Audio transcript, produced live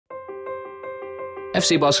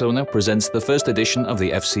FC Barcelona presents the first edition of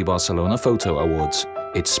the FC Barcelona Photo Awards.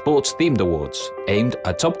 It's sports-themed awards, aimed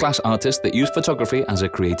at top-class artists that use photography as a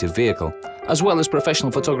creative vehicle, as well as professional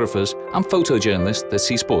photographers and photojournalists that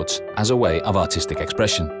see sports as a way of artistic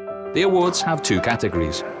expression. The awards have two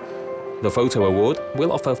categories. The Photo Award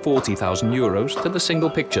will offer €40,000 to the single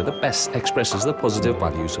picture that best expresses the positive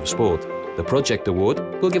values of sport. The Project Award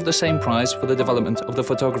will give the same prize for the development of the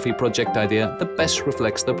photography project idea that best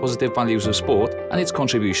reflects the positive values of sport and its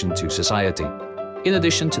contribution to society. In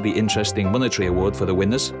addition to the interesting monetary award for the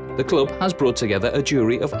winners, the club has brought together a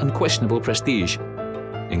jury of unquestionable prestige,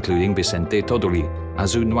 including Vicente Todoli,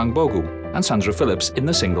 Azu Nwangbogu and Sandra Phillips in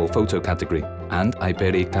the single photo category, and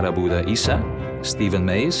Iperi Karabuda Issa, Stephen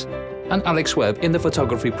Mays, and Alex Webb in the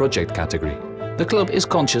photography project category. The club is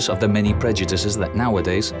conscious of the many prejudices that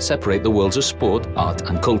nowadays separate the worlds of sport, art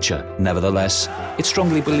and culture. Nevertheless, it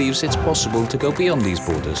strongly believes it's possible to go beyond these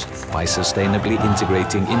borders by sustainably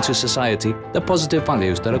integrating into society the positive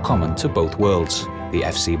values that are common to both worlds. The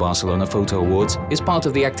FC Barcelona Photo Awards is part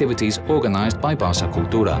of the activities organised by Barça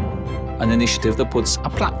Cultura, an initiative that puts a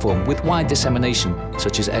platform with wide dissemination,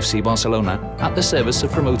 such as FC Barcelona, at the service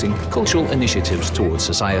of promoting cultural initiatives towards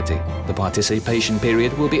society. The participation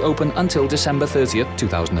period will be open until December 30th,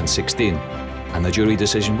 2016, and the jury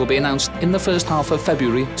decision will be announced in the first half of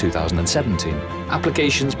February 2017.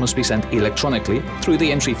 Applications must be sent electronically through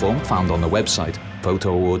the entry form found on the website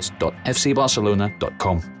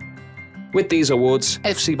photooawards.fcbarcelona.com. With these awards,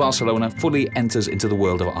 FC Barcelona fully enters into the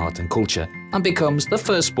world of art and culture and becomes the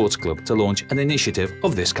first sports club to launch an initiative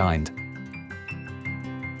of this kind.